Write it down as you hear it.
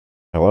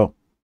Hello,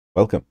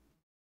 welcome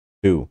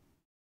to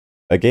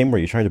a game where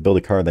you try to build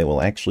a car that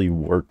will actually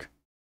work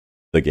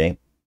the game,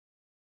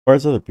 or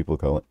as other people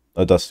call it,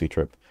 a dusty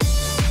trip.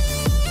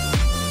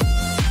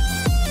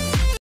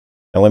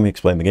 Now let me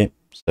explain the game.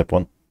 Step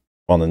 1,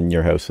 spawn in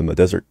your house in the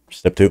desert.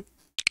 Step 2,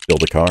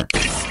 build a car.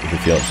 If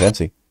you're feeling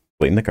fancy,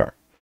 clean the car.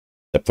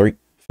 Step 3,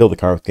 fill the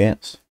car with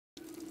gas.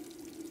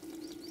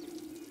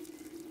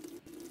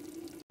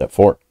 Step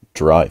 4,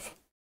 drive.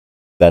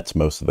 That's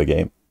most of the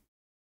game.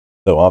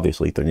 Though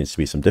obviously there needs to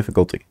be some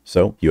difficulty,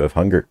 so you have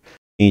hunger.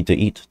 You need to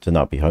eat to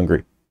not be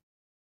hungry.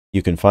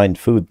 You can find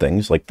food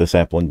things like this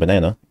apple and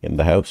banana in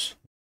the house,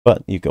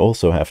 but you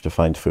also have to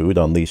find food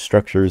on these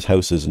structures,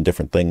 houses, and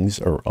different things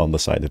or on the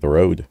side of the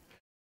road.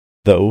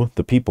 Though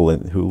the people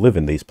who live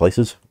in these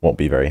places won't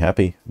be very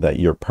happy that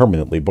you're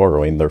permanently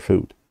borrowing their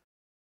food.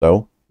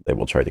 So they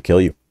will try to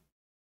kill you,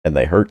 and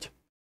they hurt.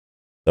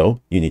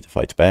 So you need to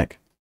fight back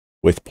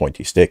with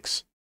pointy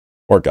sticks,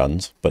 or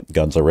guns, but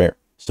guns are rare,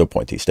 so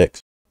pointy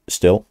sticks.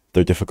 Still,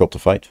 they're difficult to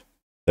fight.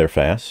 They're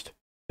fast.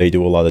 They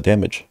do a lot of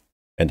damage.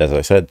 And as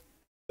I said,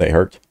 they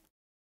hurt.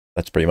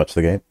 That's pretty much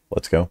the game.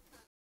 Let's go.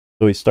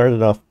 So we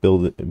started off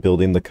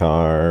building the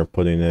car,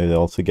 putting it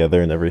all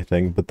together and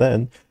everything, but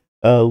then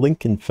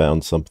Lincoln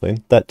found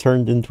something that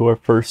turned into our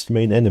first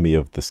main enemy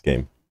of this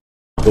game.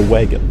 The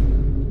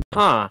wagon.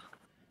 Huh.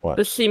 What?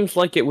 This seems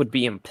like it would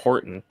be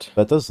important.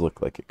 That does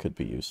look like it could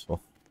be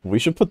useful. We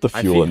should put the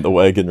fuel in the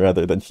wagon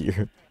rather than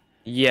here.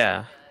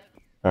 Yeah.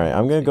 Alright,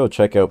 I'm gonna go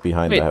check out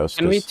behind the house.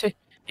 Can we take...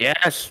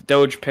 Yes,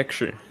 Doge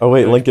picture. Oh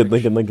wait, Doge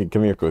Lincoln,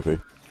 come here quickly.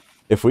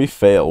 If we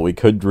fail, we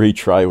could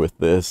retry with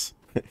this.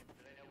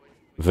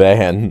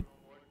 Van.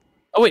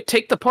 Oh wait,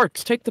 take the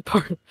parts, take the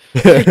parts.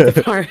 Take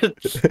the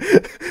parts.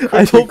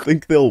 I don't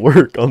think they'll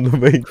work on the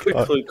main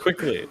car.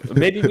 Quickly.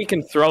 Maybe we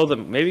can throw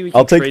them, maybe we can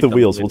I'll take trade the them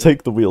wheels, with- we'll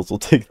take the wheels,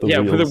 Yeah,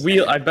 wheels. for the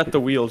wheel, I bet the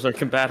wheels are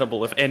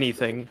compatible, if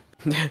anything.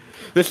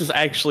 This is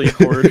actually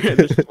hoard.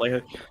 This is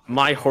like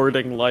my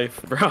hoarding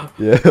life, bro.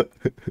 Yeah.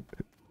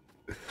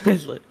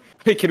 It's like,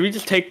 hey, can we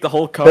just take the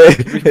whole car?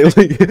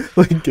 Hey,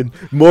 Lincoln,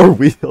 more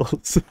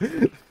wheels.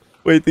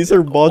 Wait, these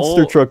are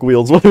monster truck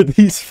wheels. What are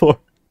these for?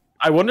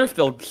 I wonder if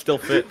they'll still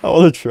fit. I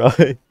want to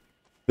try.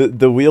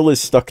 The wheel is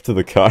stuck to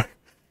the car.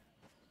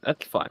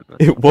 That's fine.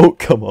 It won't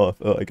come off.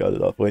 Oh, I got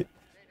it off. Wait.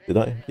 Did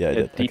I? Yeah, I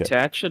did. Okay.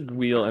 Detach a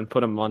wheel and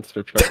put a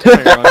monster truck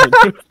tire on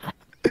it.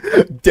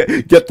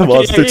 Get the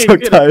monster truck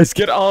tires.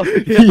 Get all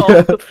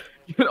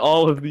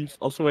of these.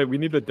 Also, wait, we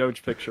need the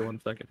Doge picture.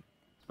 1 second.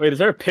 Wait, is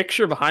there a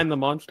picture behind the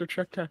monster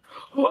truck tire?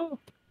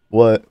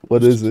 What?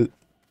 What is it?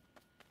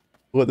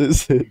 What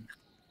is it?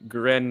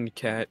 Gren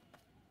cat.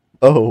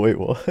 Oh, wait,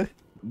 what?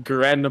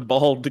 Gren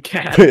bald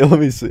cat. Wait, let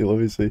me see.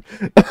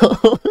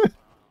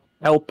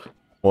 Help.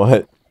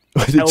 What?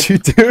 What did Help. you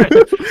do?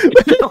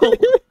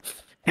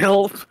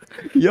 Help.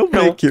 You'll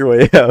make your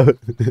way out.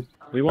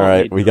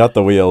 Alright, we got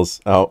the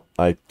wheels. Oh,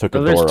 I took a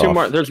door there's two off.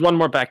 more. There's one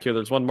more back here.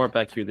 There's one more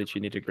back here that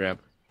you need to grab.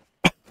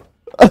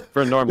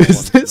 For a normal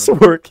Is one. this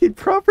working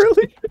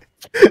properly?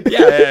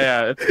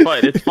 Yeah. It's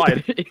fine. It's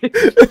fine.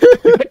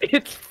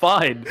 It's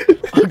fine.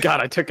 Oh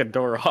god, I took a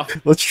door off.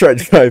 Let's try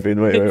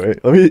driving.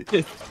 Wait. Let me.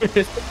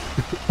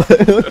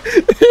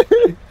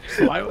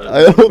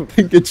 I don't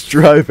think it's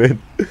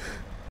driving.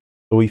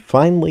 We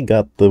finally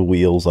got the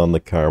wheels on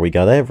the car. We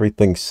got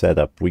everything set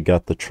up. We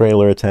got the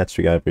trailer attached.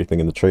 We got everything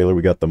in the trailer.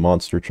 We got the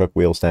monster truck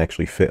wheels to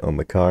actually fit on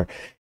the car.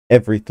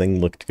 Everything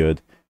looked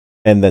good.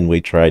 And then we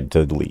tried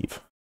to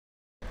leave.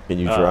 Can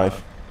you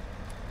drive?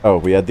 Oh,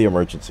 we had the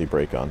emergency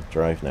brake on.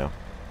 Drive now.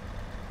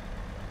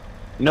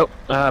 Nope.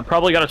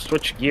 Probably gotta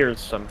switch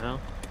gears somehow.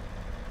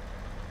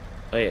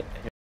 Wait.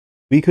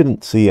 We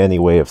couldn't see any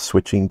way of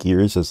switching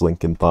gears, as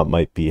Lincoln thought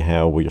might be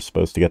how we were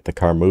supposed to get the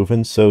car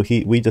moving, so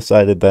we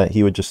decided that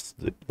he would just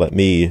let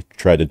me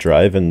try to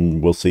drive,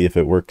 and we'll see if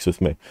it works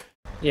with me.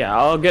 Yeah,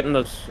 I'll get in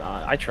those.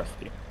 I trust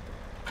you.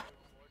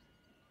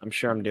 I'm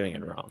sure I'm doing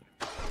it wrong.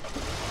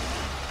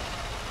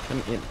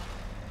 I'm in.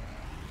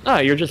 Ah,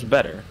 you're just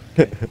better.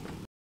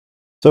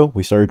 So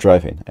we started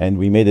driving, and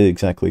we made it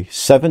exactly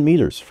 7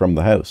 meters from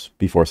the house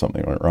before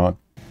something went wrong.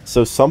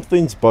 So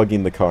something's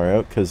bugging the car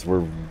out, because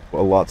we're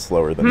a lot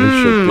slower than we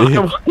should be.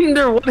 I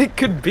wonder what it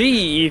could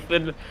be,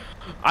 Ethan.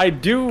 I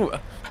do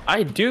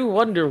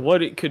wonder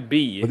what it could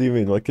be. What do you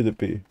mean? What could it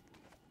be?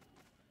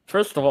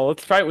 First of all,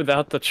 let's try it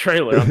without the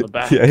trailer on the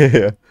back.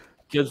 Yeah.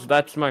 Because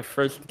that's my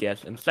first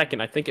guess. And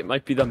second, I think it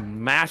might be the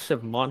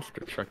massive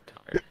monster truck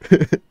tire.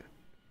 Is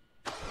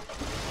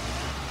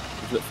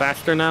it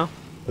faster now?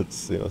 Let's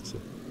see.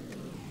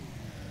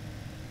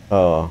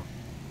 Oh.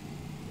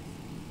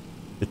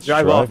 It's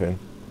driving.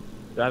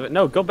 Drive it.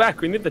 No, go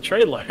back. We need the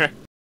trailer.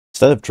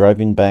 Instead of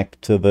driving back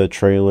to the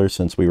trailer,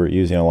 since we were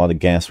using a lot of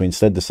gas, we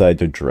instead decided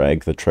to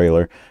drag the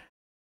trailer.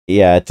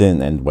 Yeah, it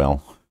didn't end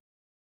well.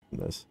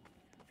 There's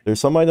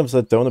some items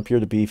that don't appear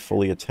to be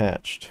fully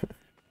attached.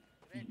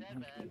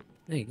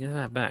 Hey, get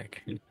that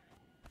back.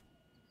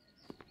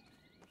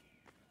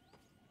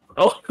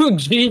 Oh,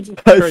 Jesus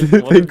Christ.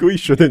 I think we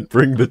shouldn't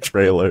bring the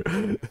trailer.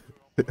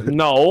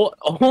 No.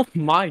 Oh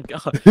my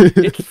god.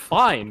 It's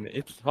fine.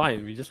 It's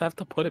fine. We just have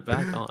to put it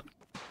back on.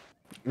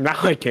 Now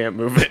I can't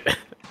move it.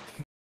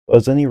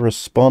 As any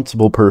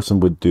responsible person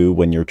would do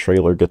when your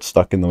trailer gets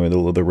stuck in the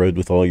middle of the road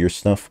with all your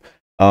stuff,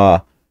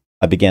 I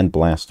began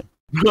blasting.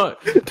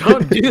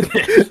 Don't do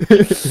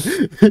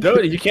this.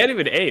 Don't, you can't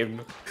even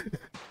aim.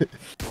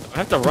 I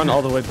have to run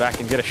all the way back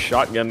and get a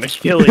shotgun to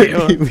kill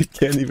you. We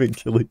can't even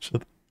kill each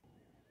other.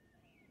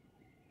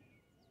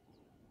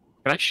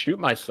 Can I shoot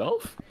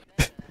myself?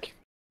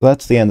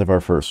 That's the end of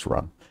our first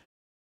run.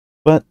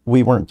 But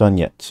we weren't done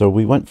yet, so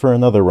we went for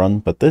another run,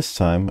 but this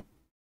time,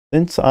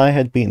 since I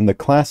had beaten the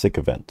classic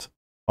event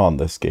on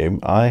this game,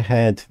 I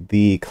had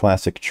the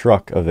classic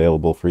truck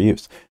available for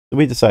use. So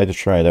we decided to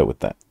try it out with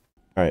that.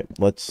 Alright,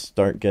 let's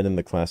start getting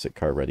the classic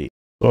car ready.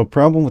 So a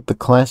problem with the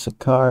classic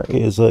car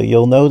is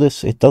you'll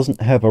notice it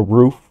doesn't have a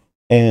roof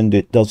and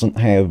it doesn't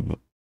have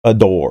a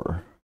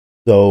door.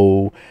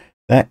 So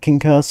that can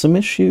cause some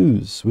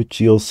issues, which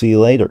you'll see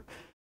later.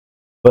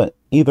 But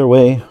either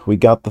way, we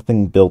got the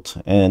thing built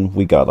and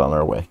we got on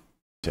our way.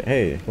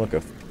 Hey, look,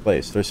 a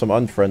place. There's some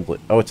unfriendly...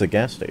 Oh, it's a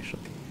gas station.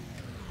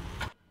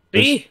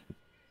 See?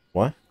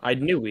 What? I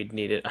knew we'd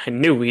need it. I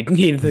knew we'd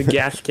need the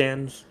gas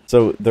cans.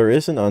 So there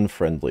is an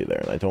unfriendly there,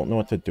 and I don't know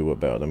what to do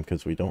about him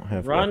because we don't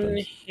have Run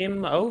weapons.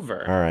 him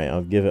over. Alright,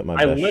 I'll give it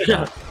my best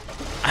shot.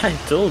 I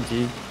told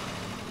you.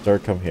 Sir,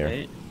 come here.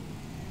 Okay.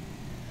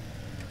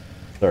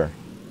 Sir.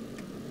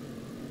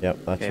 Yep,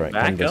 that's Okay, right.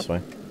 back Come this up.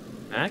 way.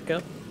 Back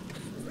up.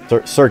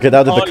 Sir, get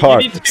out of the Oh,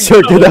 car! you need to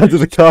Sir, go. get out of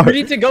the car! You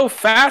need to go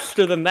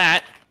faster than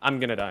that. I'm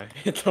gonna die.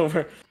 It's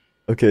over.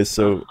 Okay,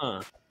 so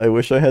I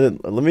wish I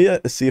hadn't... Let me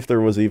see if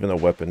there was even a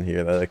weapon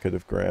here that I could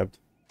have grabbed.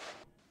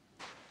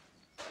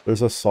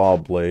 There's a saw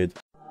blade.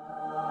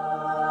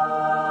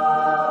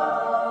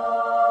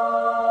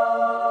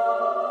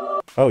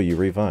 Oh, you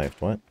revived.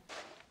 What?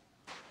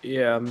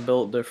 Yeah, I'm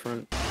built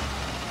different.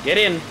 Get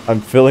in!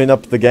 I'm filling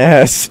up the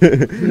gas!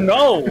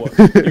 No!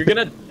 You're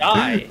gonna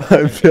die!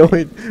 I'm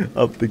filling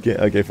up the gas.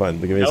 Okay,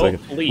 fine. Give me a No, second.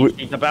 please.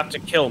 He's about to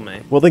kill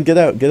me. Well then get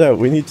out, get out.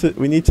 We need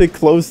to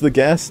close the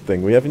gas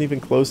thing. We haven't even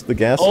closed the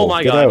gas hole. Oh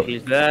my Get god, out.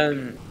 he's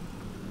then...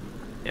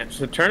 Yeah,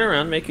 so turn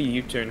around, make a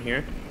U-turn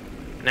here.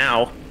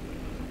 Now.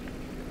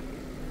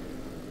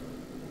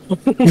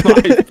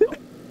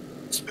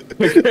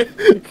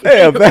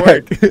 Hey, I'm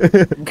back.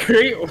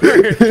 Great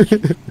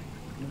work.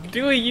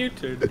 Do a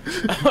U-turn.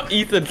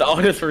 Ethan's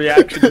honest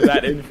reaction to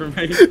that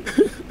information.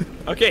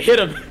 Okay, hit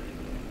him.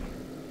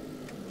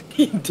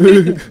 He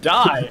didn't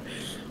die.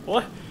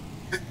 What?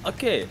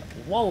 Okay,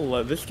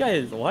 well, this guy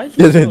is... Why is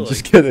he Get so, in, like,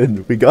 just get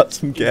in. We got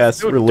some gas,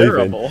 so we're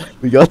leaving. durable.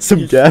 We got some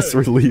He's gas, so-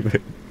 we're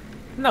leaving.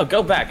 No,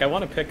 go back. I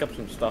want to pick up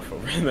some stuff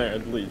over there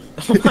at least.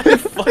 Oh my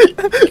fucking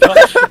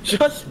god.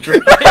 Just drive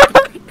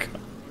the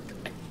car.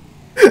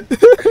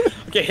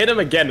 Okay, hit him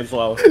again as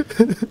well.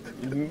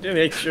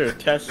 Make sure,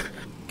 test.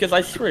 Because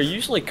I swear,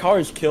 usually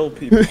cars kill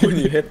people when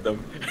you hit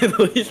them. At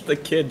least the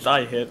kids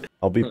I hit.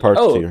 I'll be parked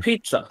Oh, here.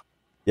 pizza.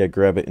 Yeah,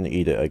 grab it and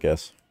eat it, I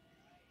guess.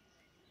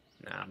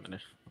 Nah, I'm gonna...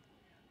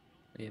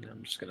 You know,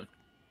 I'm just gonna...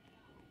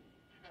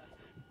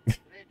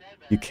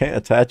 You can't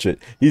attach it.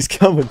 He's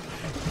coming.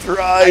 I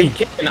Drive!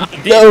 can, I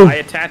did. No. I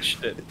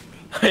attached it.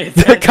 I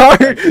The attached car!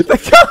 it. The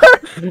car!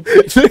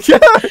 The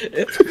car!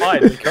 It's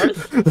fine.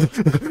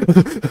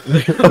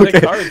 The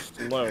Okay. car's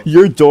slow.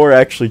 Your door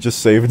actually just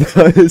saved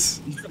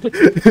us.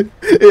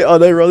 It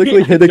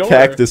unironically hit a Door.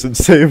 cactus and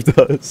saved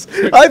us.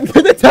 I'm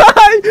gonna die!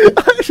 I'm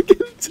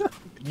gonna die!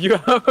 You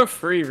have a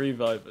free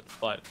revive. It's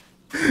fine.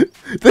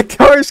 The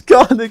car's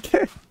gone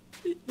again!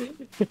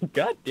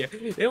 God damn,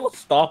 it will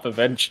stop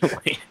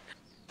eventually.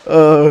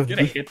 Uh, You're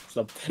gonna hit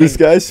something. this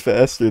guy's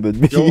faster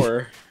than me.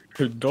 Door.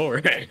 Where's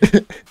Don't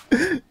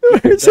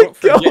it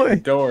forget going?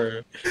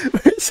 door.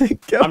 Where's it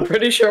I'm going?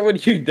 pretty sure when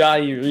you die,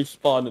 you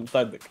respawn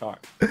inside the car.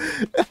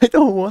 I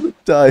don't want to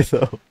die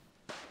though.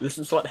 This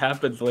is what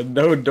happens when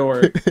no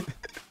door.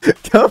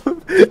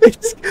 Come!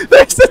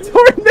 There's a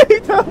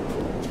tornado!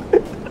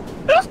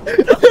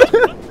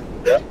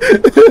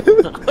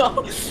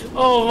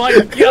 Oh my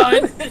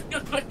god!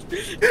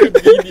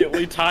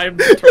 Conveniently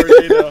timed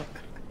tornado.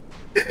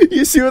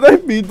 You see what I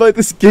mean by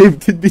this game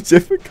can be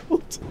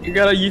difficult? You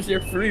gotta use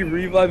your free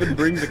revive and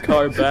bring the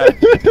car back.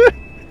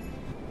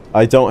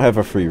 I don't have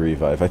a free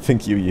revive. I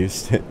think you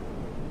used it.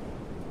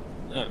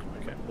 Oh,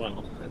 okay.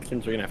 Well, that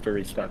seems we're gonna have to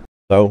restart.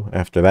 So,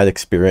 after that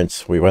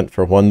experience, we went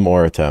for one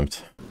more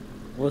attempt.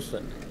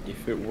 Listen,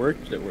 if it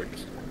works, it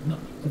works.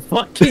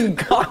 Fucking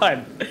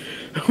god!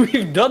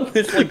 We've done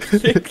this like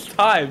 6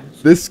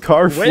 times. This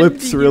car When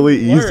flips do you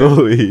really learn?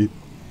 easily.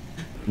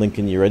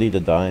 Lincoln, you ready to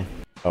die?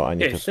 Oh, I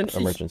need Okay, to since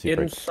emergency he's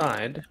brake.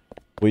 inside.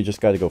 We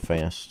just gotta go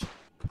fast.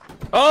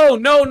 Oh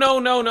no no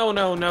no no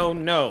no no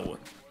no!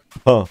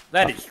 Huh.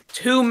 That is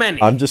too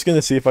many. I'm just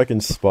gonna see if I can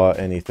spot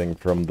anything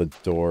from the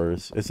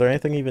doors. Is there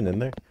anything even in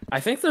there? I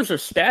think those are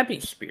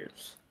stabby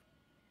spears.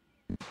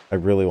 I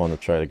really want to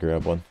try to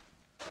grab one.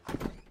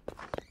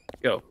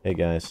 Go. Hey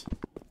guys.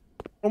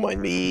 Oh my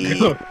knee!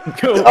 Go.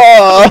 Go.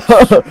 Oh!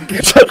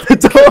 Shut the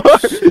door!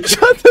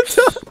 Shut the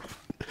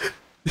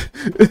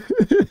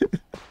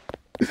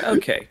door!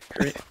 Okay.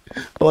 Great.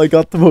 Well, I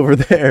got them over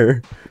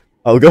there.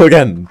 I'll go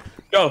again.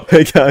 Go.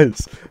 Hey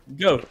guys,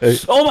 Go. Hey.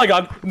 Oh my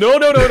god. No,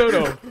 no, no, no,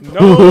 no.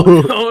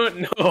 No, no,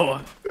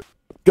 no.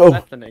 Go.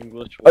 That's an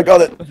English I word.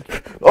 got it.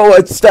 Oh,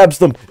 it stabs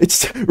them.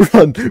 It's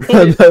run.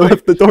 Run. I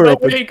left the door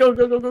open. Wait, go,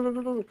 go, go, go,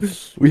 go, go, go.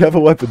 We have a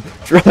weapon.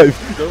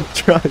 Drive. Go.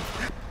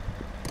 Drive.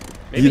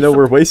 Maybe You know some-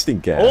 we're wasting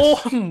gas.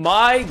 Oh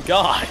my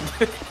god.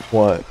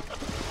 What?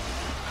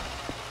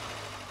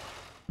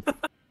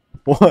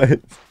 What?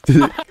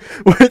 Did it,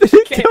 where did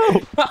it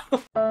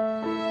go?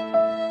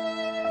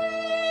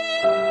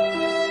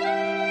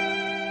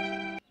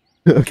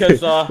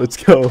 Because, let's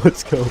go.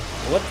 Let's go.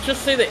 let's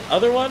just say the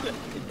other one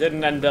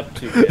didn't end up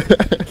too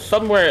good.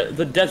 Somewhere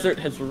the desert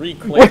has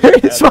reclaimed Where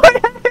it is as- my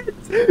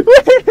head?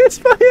 Where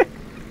is my head?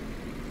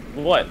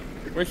 What?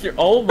 Where's your-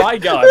 Oh my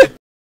god.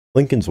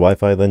 Lincoln's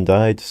Wi-Fi then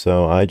died,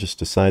 so I just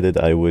decided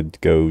I would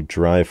go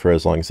drive for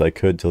as long as I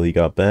could till he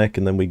got back,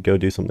 and then we'd go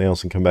do something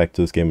else and come back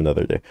to this game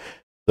another day.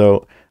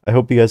 So, I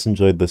hope you guys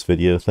enjoyed this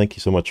video. Thank you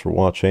so much for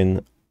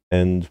watching,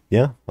 and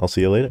yeah, I'll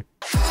see you later.